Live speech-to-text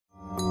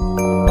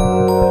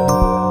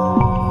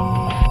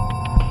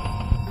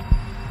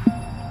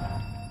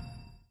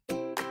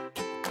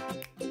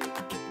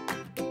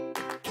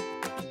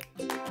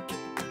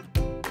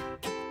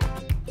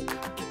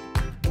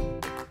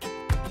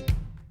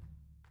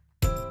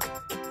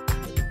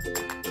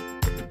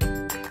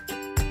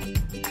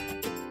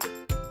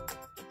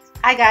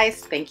Hi guys,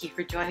 thank you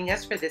for joining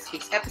us for this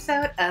week's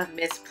episode of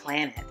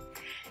MissPlanIt.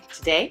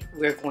 Today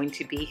we're going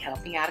to be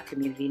helping out a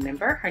community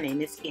member. Her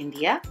name is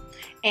India,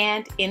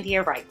 and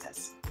India writes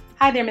us.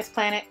 Hi there,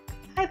 MissPlanIt.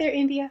 Hi there,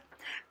 India.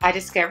 I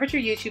discovered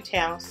your YouTube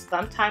channel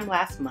sometime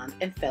last month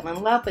and fell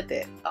in love with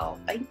it. Oh,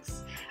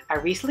 thanks. I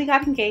recently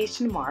got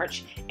engaged in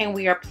March, and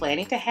we are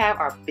planning to have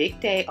our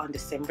big day on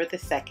December the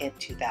 2nd,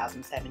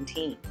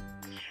 2017.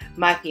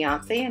 My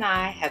fiance and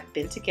I have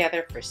been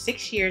together for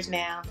 6 years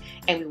now,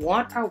 and we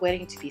want our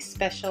wedding to be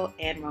special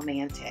and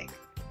romantic.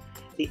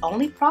 The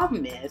only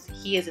problem is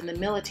he is in the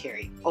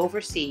military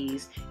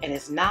overseas and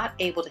is not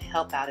able to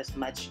help out as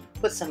much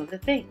with some of the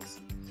things.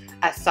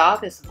 I saw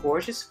this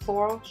gorgeous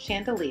floral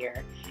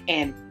chandelier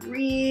and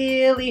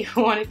really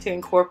wanted to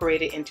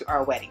incorporate it into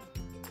our wedding.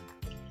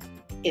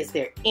 Is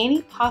there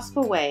any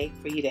possible way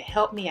for you to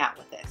help me out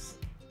with this?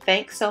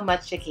 Thanks so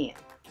much again.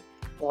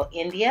 Well,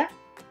 India,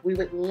 we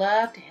would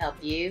love to help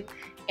you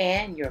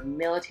and your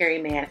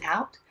military man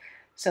out.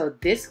 So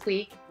this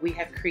week we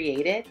have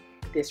created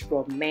this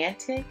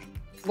romantic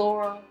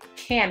floral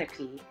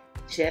canopy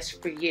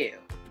just for you.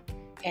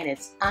 And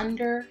it's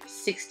under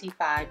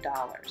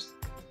 $65.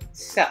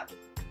 So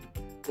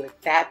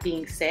with that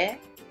being said,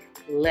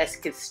 let's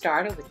get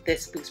started with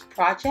this week's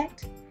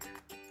project,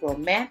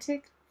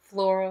 Romantic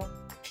Floral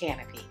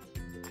Canopy.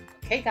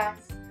 Okay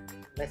guys,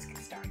 let's get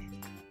started.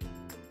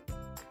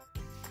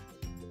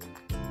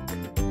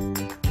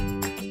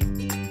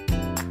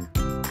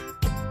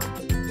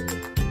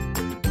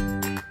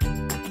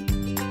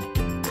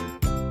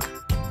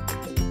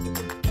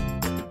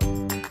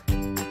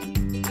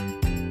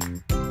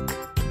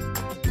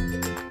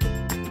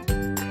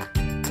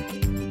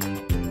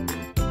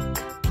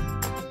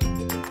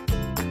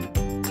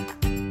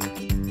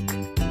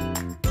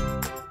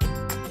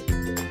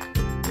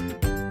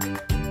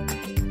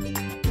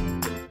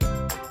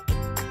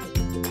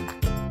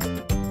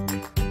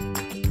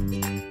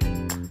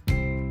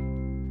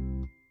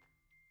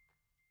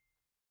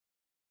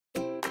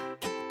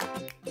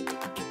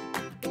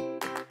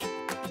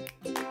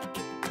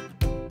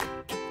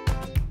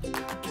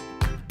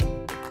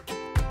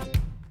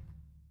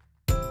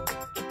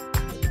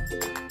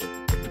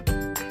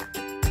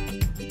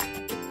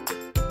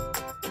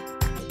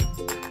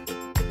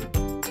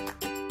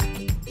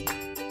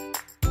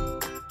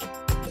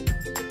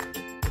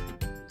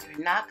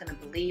 You're not going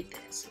to believe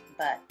this,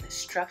 but the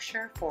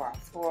structure for our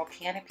floral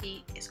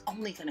canopy is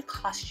only going to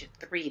cost you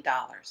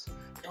 $3.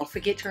 Don't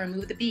forget to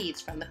remove the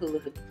beads from the hula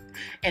hoop.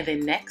 And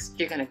then next,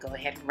 you're going to go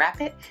ahead and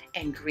wrap it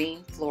in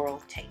green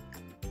floral tape.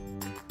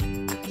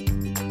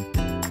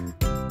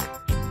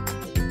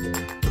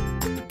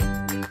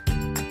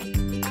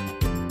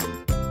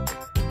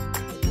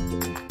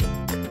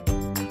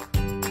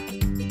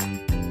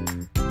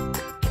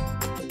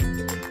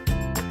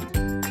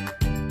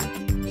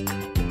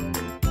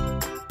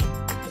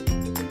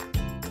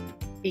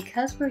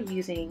 Because we're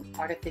using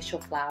artificial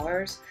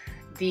flowers,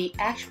 the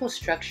actual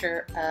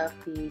structure of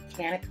the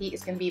canopy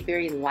is going to be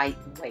very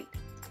lightweight.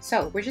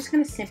 So we're just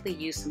going to simply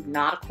use some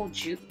nautical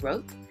jute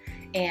rope,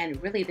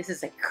 and really this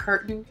is a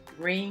curtain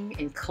ring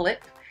and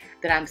clip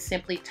that I'm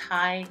simply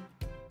tying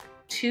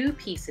 2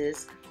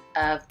 pieces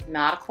of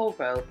nautical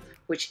rope,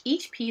 which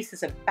each piece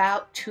is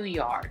about 2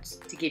 yards,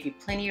 to give you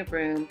plenty of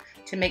room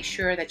to make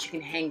sure that you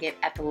can hang it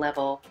at the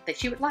level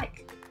that you would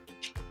like.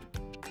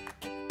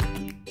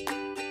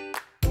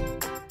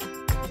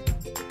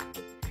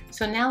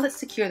 So now let's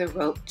secure the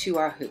rope to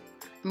our hoop.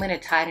 I'm going to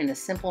tie it in a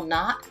simple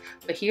knot,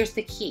 but here's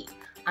the key.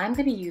 I'm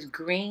going to use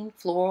green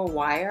floral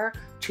wire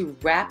to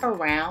wrap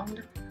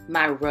around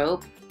my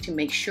rope to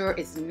make sure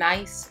it's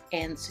nice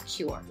and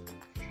secure.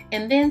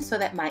 And then so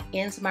that my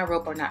ends of my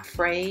rope are not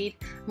frayed,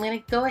 I'm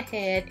going to go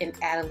ahead and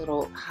add a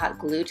little hot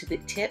glue to the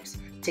tips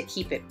to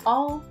keep it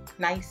all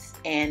nice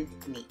and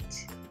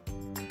neat.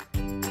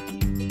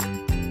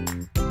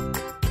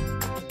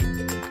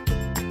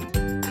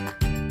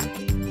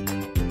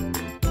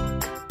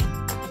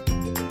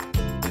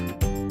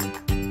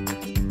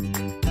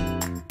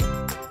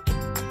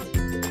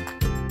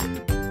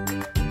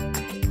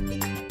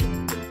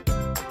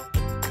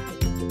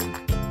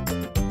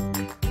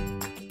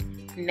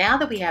 Now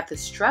that we have the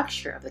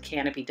structure of the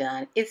canopy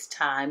done, it's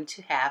time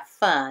to have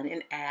fun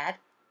and add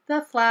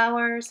the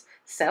flowers.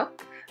 So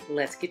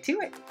let's get to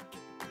it.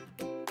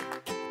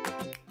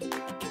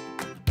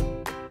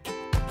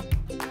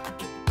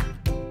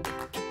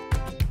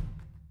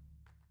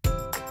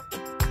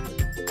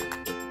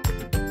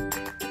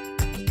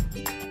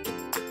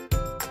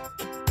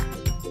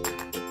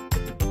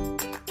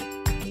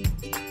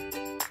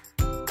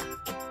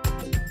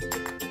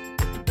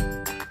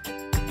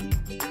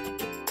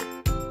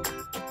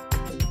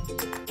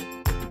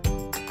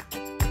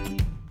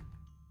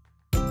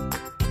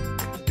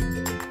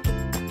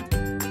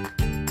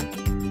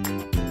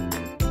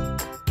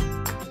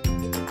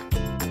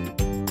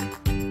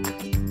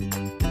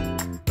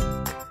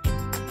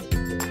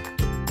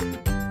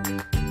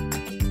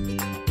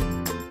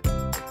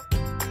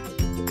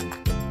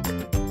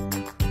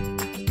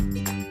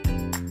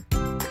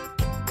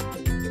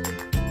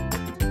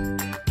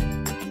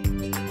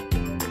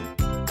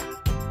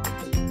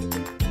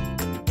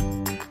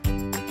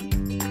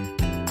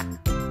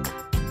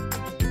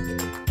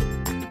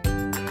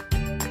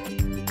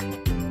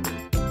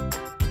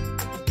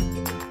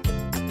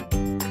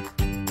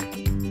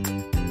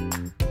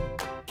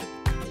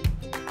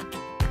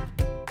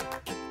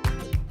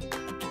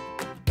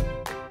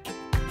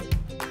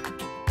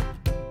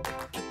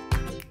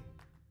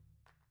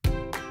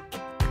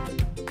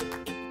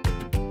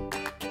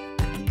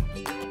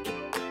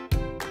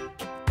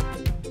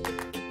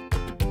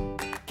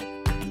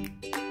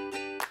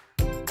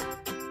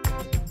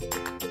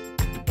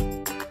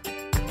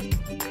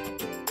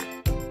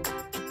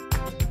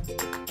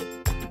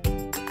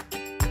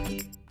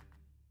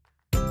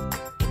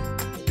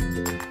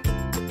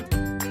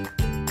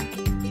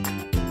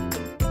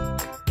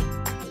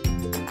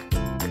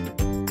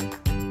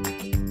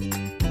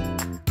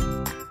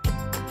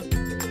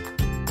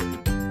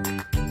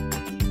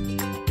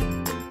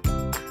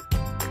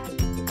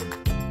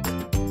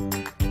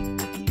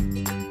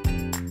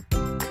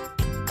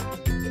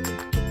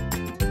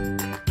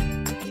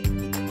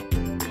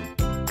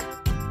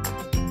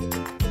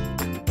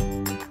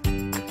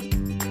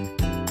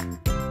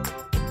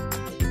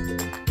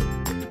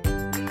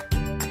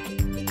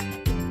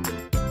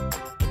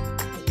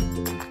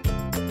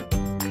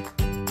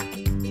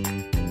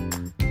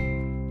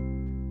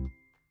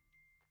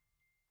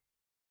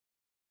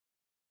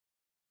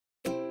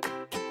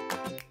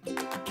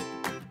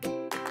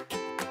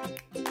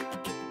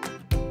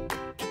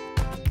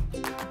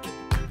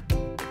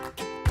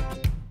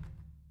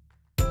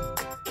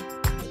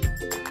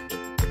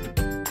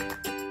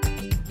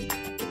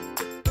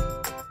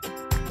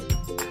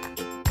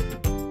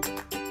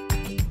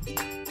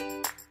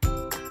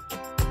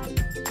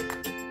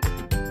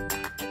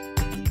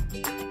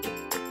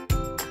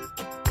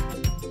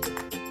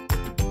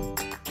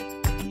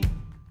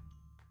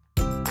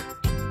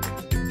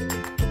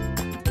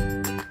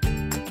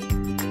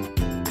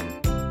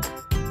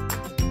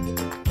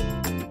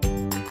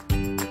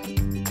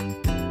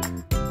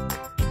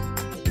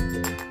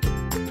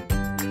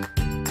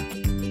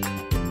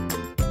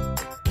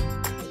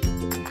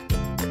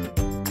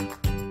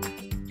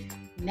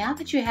 now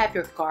that you have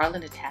your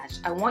garland attached,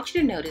 I want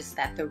you to notice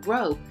that the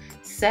rope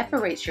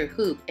separates your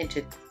hoop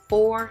into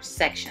 4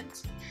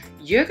 sections.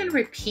 You're going to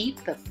repeat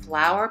the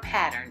flower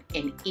pattern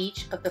in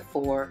each of the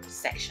 4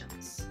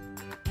 sections.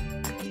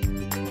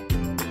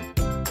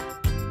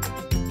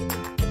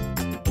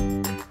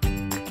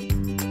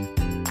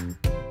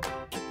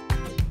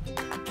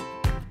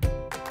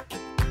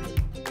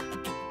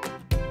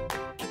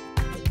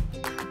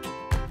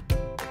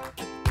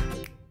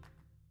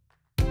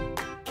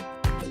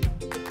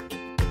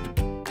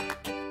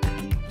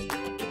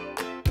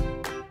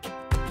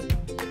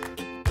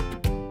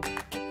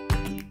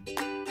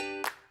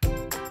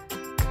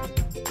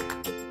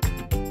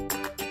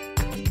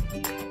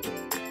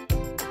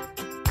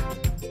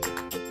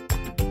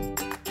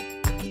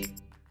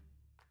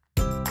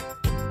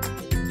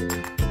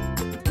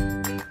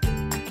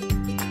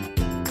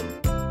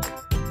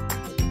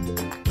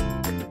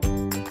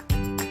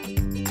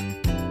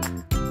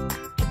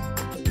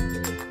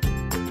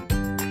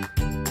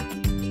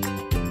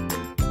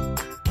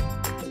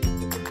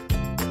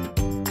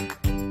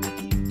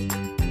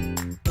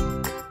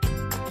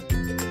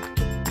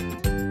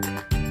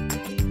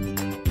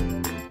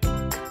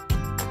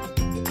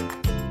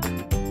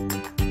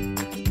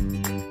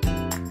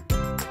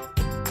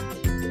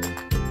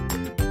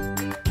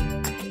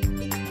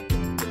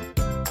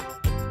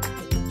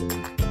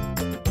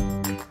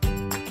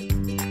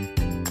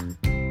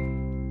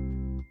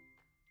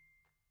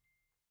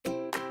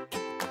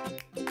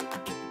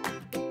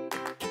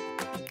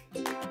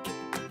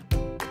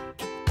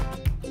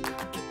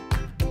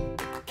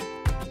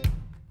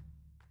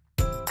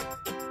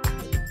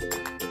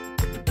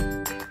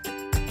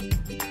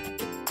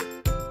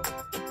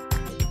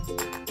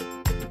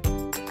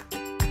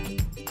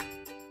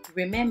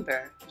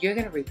 Remember, you're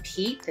going to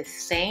repeat the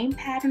same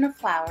pattern of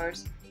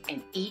flowers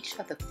in each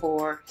of the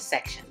 4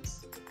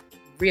 sections.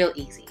 Real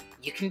easy.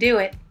 You can do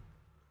it.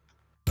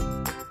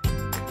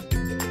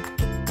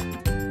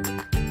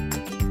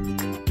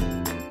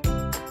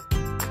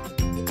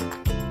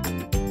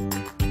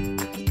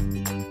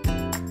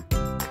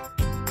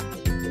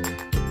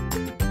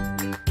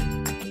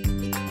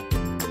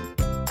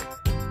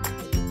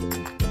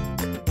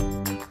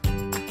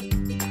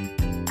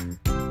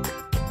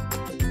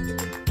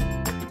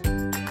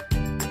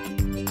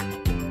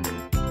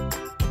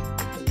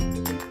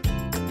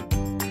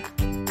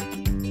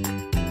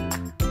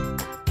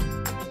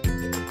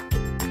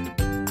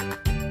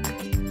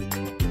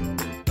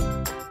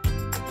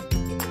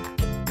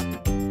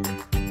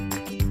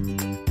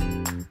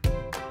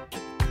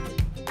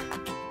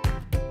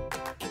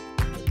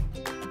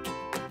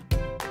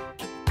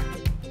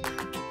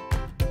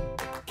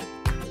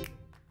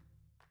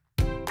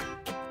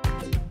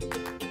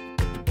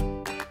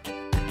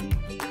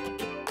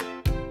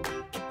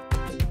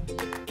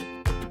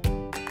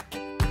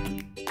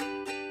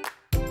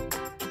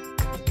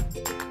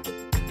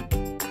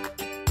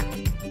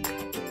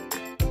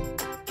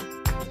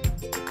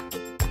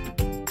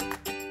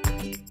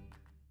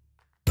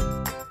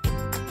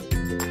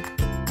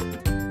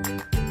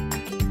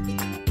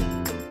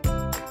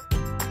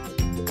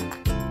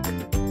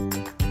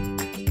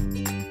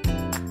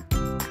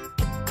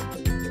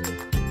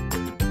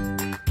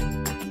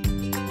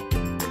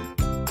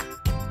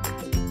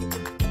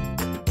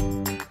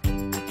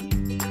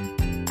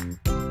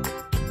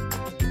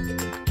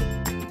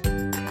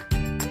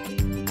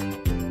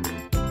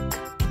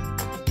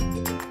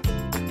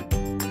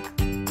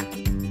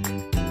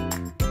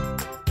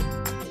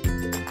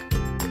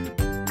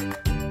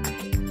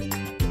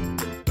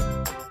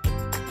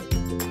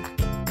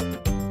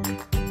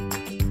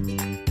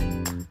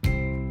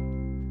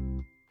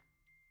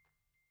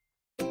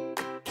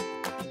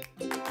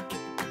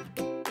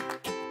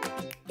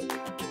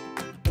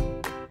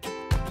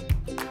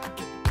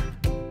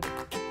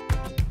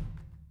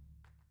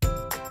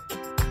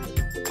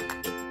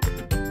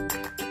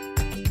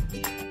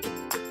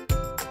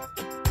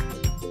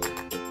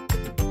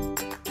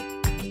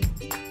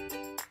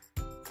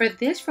 For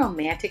this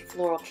romantic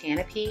floral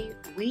canopy,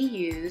 we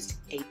used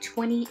a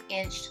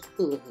 20-inch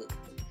hula hoop.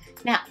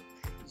 Now,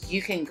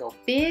 you can go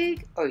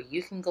big or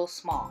you can go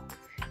small.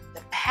 The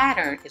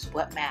pattern is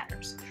what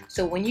matters.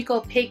 So when you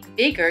go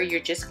bigger, you're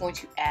just going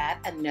to add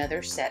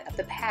another set of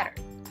the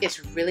pattern.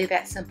 It's really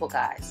that simple,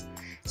 guys.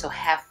 So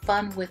have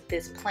fun with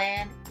this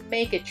plan,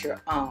 make it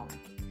your own.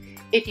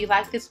 If you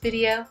like this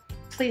video,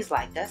 please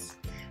like us.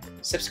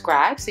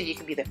 Subscribe so you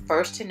can be the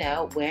first to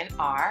know when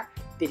our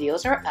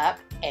videos are up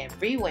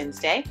every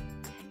Wednesday.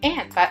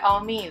 And by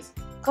all means,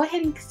 go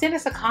ahead and send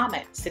us a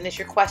comment. Send us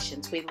your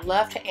questions. We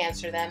love to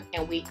answer them,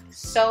 and we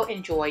so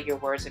enjoy your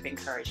words of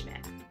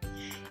encouragement.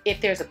 If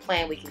there's a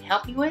plan we can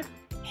help you with,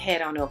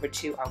 head on over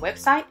to our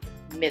website,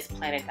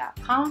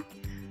 MissPlanIt.com.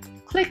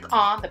 Click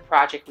on the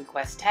Project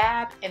Request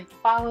tab and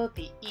follow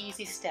the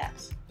easy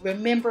steps.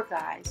 Remember,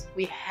 guys,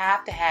 we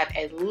have to have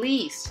at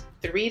least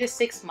 3 to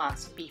 6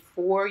 months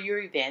before your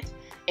event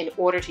in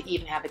order to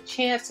even have a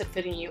chance of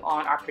putting you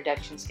on our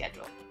production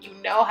schedule. You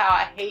know how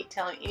I hate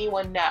telling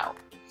anyone no.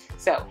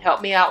 So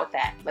help me out with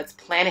that. Let's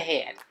plan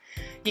ahead.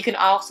 You can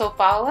also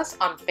follow us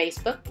on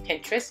Facebook,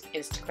 Pinterest,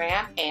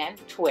 Instagram, and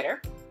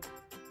Twitter.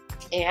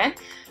 And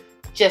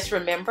just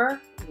remember,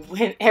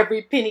 when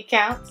every penny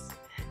counts,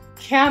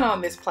 count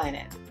on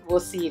MissPlanIt. We'll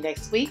see you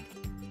next week.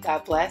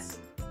 God bless.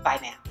 Bye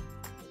now.